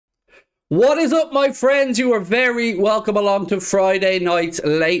What is up, my friends? You are very welcome along to Friday night's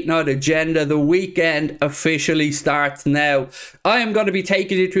late night agenda. The weekend officially starts now. I am going to be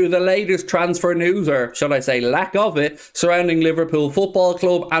taking you through the latest transfer news, or should I say lack of it, surrounding Liverpool Football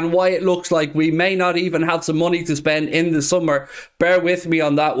Club and why it looks like we may not even have some money to spend in the summer. Bear with me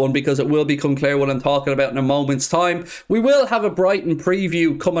on that one because it will become clear what I'm talking about in a moment's time. We will have a Brighton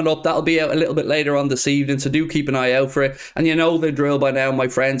preview coming up. That'll be out a little bit later on this evening, so do keep an eye out for it. And you know the drill by now, my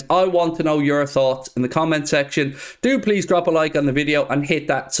friends. I want to know your thoughts in the comment section. Do please drop a like on the video and hit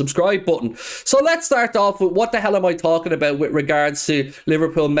that subscribe button. So let's start off with what the hell am I talking about with regards to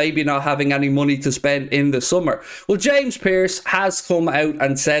Liverpool maybe not having any money to spend in the summer. Well, James Pearce has come out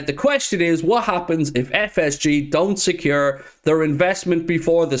and said the question is, what happens if FSG don't secure their investment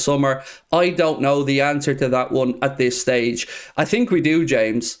before the summer? I don't know the answer to that one at this stage. I think we do,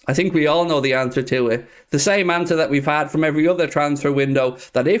 James. I think we all know the answer to it. The same answer that we've had from every other transfer window,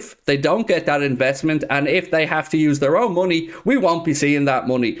 that if they don't get that investment and if they have to use their own money, we won't be seeing that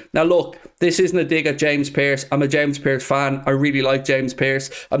money. Now look, this isn't a dig at James Pearce. I'm a James Pearce fan. I really like James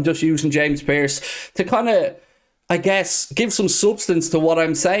Pearce. I'm just using James Pearce to kind of, I guess, give some substance to what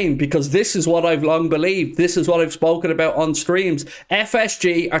I'm saying, because this is what I've long believed. This is what I've spoken about on streams.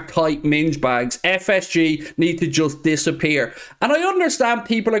 FSG are tight minge bags. FSG need to just disappear. And I understand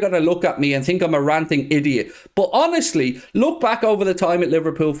people are going to look at me and think I'm a ranting idiot. But honestly, look back over the time at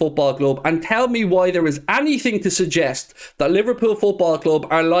Liverpool Football Club and tell me why there is anything to suggest that Liverpool Football Club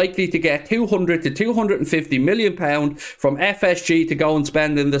are likely to get £200 to £250 million from FSG to go and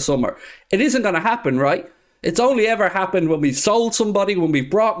spend in the summer. It isn't going to happen, right? It's only ever happened when we've sold somebody, when we've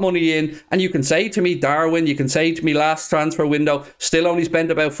brought money in, and you can say to me, Darwin, you can say to me last transfer window, still only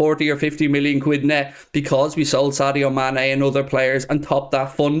spent about 40 or 50 million quid net because we sold Sadio Mane and other players and topped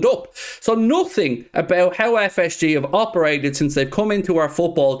that fund up. So nothing about how FSG have operated since they've come into our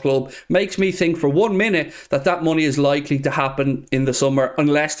football club makes me think for 1 minute that that money is likely to happen in the summer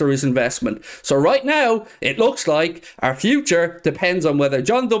unless there is investment. So right now, it looks like our future depends on whether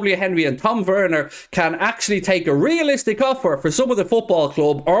John W. Henry and Tom Werner can actually take a realistic offer for some of the football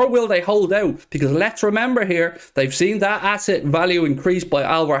club, or will they hold out? Because let's remember here, they've seen that asset value increase by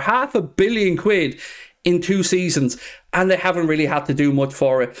over £500 million in 2 seasons, and they haven't really had to do much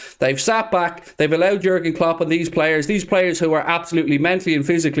for it. They've sat back, they've allowed Jurgen Klopp and these players who are absolutely mentally and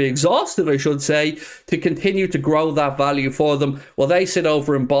physically exhausted, I should say, to continue to grow that value for them while they sit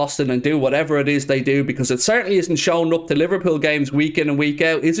over in Boston and do whatever it is they do, because it certainly isn't showing up to Liverpool games week in and week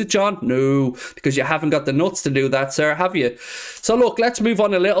out, is it, John? No, because you haven't got the nuts to do that, sir, have you? So look, let's move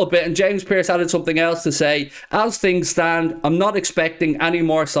on a little bit, and James Pearce added something else to say. As things stand, I'm not expecting any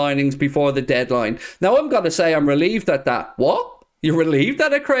more signings before the deadline. Now, I'm going to say I'm relieved at that. What? You're relieved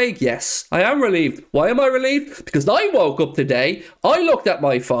at it, Craig? Yes, I am relieved. Why am I relieved? Because I woke up today, I looked at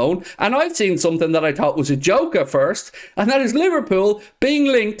my phone, and I've seen something that I thought was a joke at first, and that is Liverpool being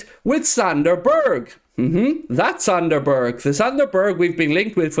linked with Sander Berg. That Sander Berg. The Sander Berg we've been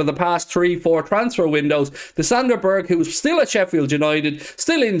linked with for the past 3-4 transfer windows. The Sander Berg who's still at Sheffield United,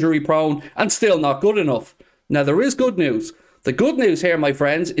 still injury prone, and still not good enough. Now, there is good news. The good news here, my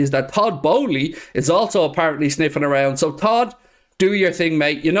friends, is that Todd Bowley is also apparently sniffing around. So Todd, do your thing,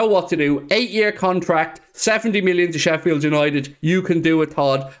 mate. You know what to do. 8-year contract, 70 million to Sheffield United. You can do it,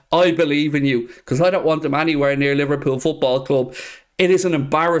 Todd. I believe in you, because I don't want him anywhere near Liverpool Football Club. It is an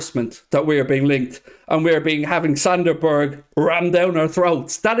embarrassment that we are being linked and we are having Sander Berg rammed down our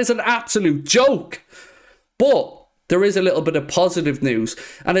throats. That is an absolute joke. But there is a little bit of positive news,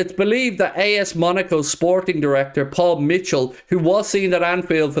 and it's believed that AS Monaco's sporting director Paul Mitchell, who was seen at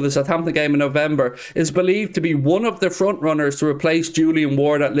Anfield for the Southampton game in November, is believed to be one of the front runners to replace Julian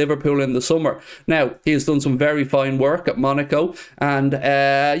Ward at Liverpool in the summer. Now, he has done some very fine work at Monaco, and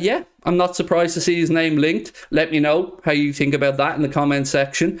yeah, I'm not surprised to see his name linked. Let me know how you think about that in the comment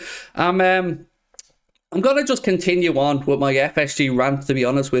section. I'm going to just continue on with my FSG rant, to be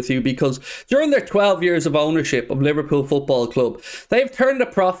honest with you, because during their 12 years of ownership of Liverpool Football Club, they've turned a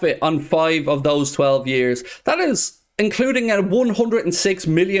profit on 5 of those 12 years. That is including a £106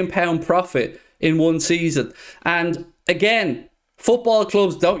 million profit in one season. And again, football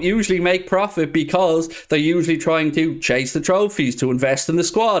clubs don't usually make profit because they're usually trying to chase the trophies, to invest in the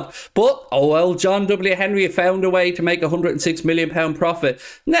squad. But, oh well, John W. Henry found a way to make a £106 million profit.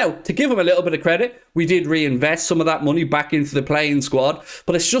 Now, to give him a little bit of credit, We did reinvest some of that money back into the playing squad,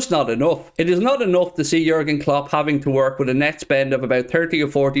 but it's just not enough. It is not enough to see Jurgen Klopp having to work with a net spend of about 30 or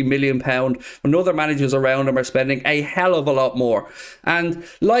 40 million pound when other managers around him are spending a hell of a lot more. And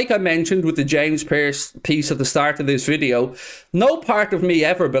like I mentioned with the James Pearce piece at the start of this video, no part of me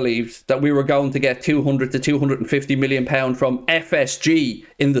ever believed that we were going to get 200 to 250 million pound from FSG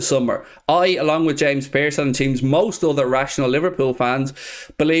in the summer. I, along with James Pearce and teams, most other rational Liverpool fans,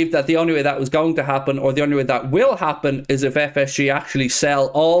 believed that the only way that was going to happen, or the only way that will happen, is if FSG actually sell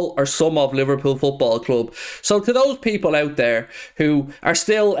all or some of Liverpool Football Club. So to those people out there who are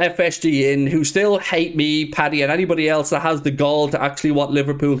still FSG in, who still hate me, Paddy, and anybody else that has the gall to actually want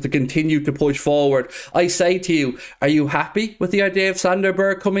Liverpool to continue to push forward, I say to you, are you happy with the idea of Sander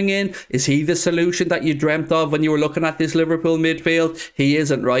Berg coming in? Is he the solution that you dreamt of when you were looking at this Liverpool midfield? He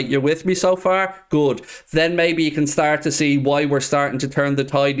isn't, right? You're with me so far? Good. Then maybe you can start to see why we're starting to turn the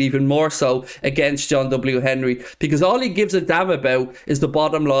tide even more so against John W. Henry, because all he gives a damn about is the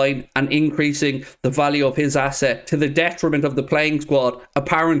bottom line and increasing the value of his asset to the detriment of the playing squad,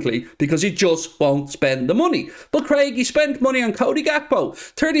 apparently, because he just won't spend the money. But Craig, he spent money on Cody Gakpo,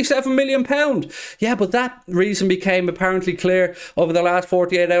 £37 million. Yeah, but that reason became apparently clear over the last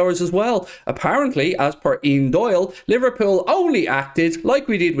 48 hours as well. Apparently, as per Ian Doyle, Liverpool only acted like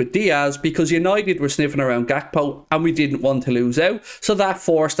we did with Diaz because United were sniffing around Gakpo and we didn't want to lose out. So that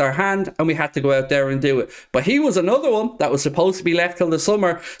forced our hand and we had to go out there and do it. But he was another one that was supposed to be left till the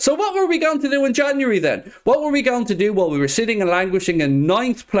summer. So what were we going to do in January then? What were we going to do while we were sitting and languishing in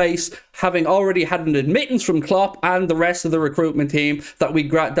 9th place, having already had an admittance from Klopp and the rest of the recruitment team that we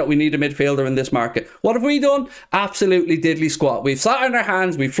need a midfielder in this market? What have we done? Absolutely diddly squat. We've sat on our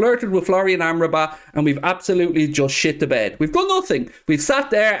hands, we've flirted with Florian Amrabat, and we've absolutely just shit the bed. We've done nothing. We've sat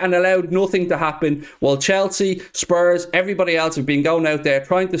there and allowed nothing to happen while Chelsea, Spurs, everybody else have been going out there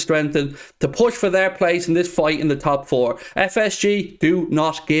trying to strengthen, to push for their place in this fight in the top 4. FSG do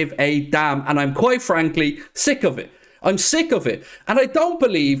not give a damn, and I'm quite frankly sick of it. I'm sick of it. And I don't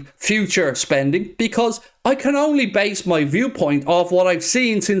believe future spending because I can only base my viewpoint off what I've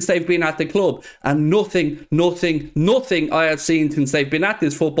seen since they've been at the club. And nothing I have seen since they've been at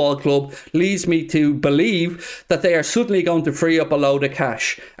this football club leads me to believe that they are suddenly going to free up a load of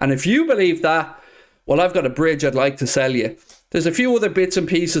cash. And if you believe that, well, I've got a bridge I'd like to sell you. There's a few other bits and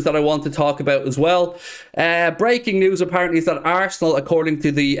pieces that I want to talk about as well. Breaking news apparently is that Arsenal, according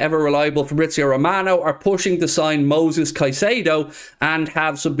to the ever-reliable Fabrizio Romano, are pushing to sign Moses Caicedo and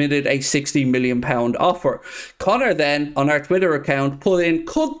have submitted a £60 million offer. Connor then, on our Twitter account, put in,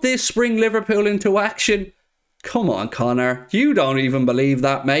 could this spring Liverpool into action? Come on, Connor. You don't even believe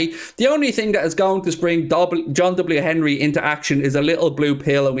that, mate. The only thing that is going to spring John W. Henry into action is a little blue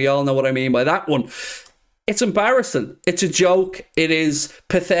pill, and we all know what I mean by that one. It's embarrassing. It's a joke. It is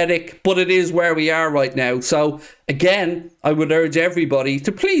pathetic, but it is where we are right now. So again, I would urge everybody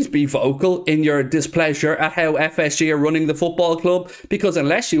to please be vocal in your displeasure at how FSG are running the football club, because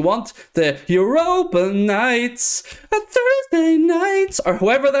unless you want the Europa nights, Thursday nights, or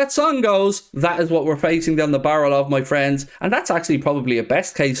however that song goes, that is what we're facing down the barrel of, my friends. And that's actually probably a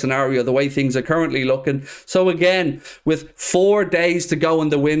best case scenario, the way things are currently looking. So again, with 4 days to go in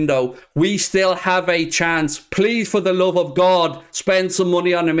the window, we still have a chance. Please, for the love of God, spend some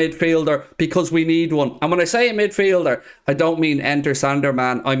money on a midfielder, because we need one. And when I say a midfielder, I don't mean enter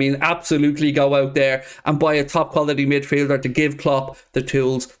Sanderman. I mean absolutely go out there and buy a top quality midfielder to give Klopp the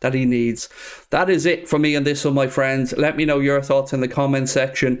tools that he needs. That is it for me on this one, my friends. Let me know your thoughts in the comments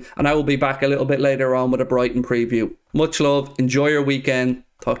section, and I will be back a little bit later on with a Brighton preview. Much love. Enjoy your weekend.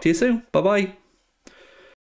 Talk to you soon. Bye bye.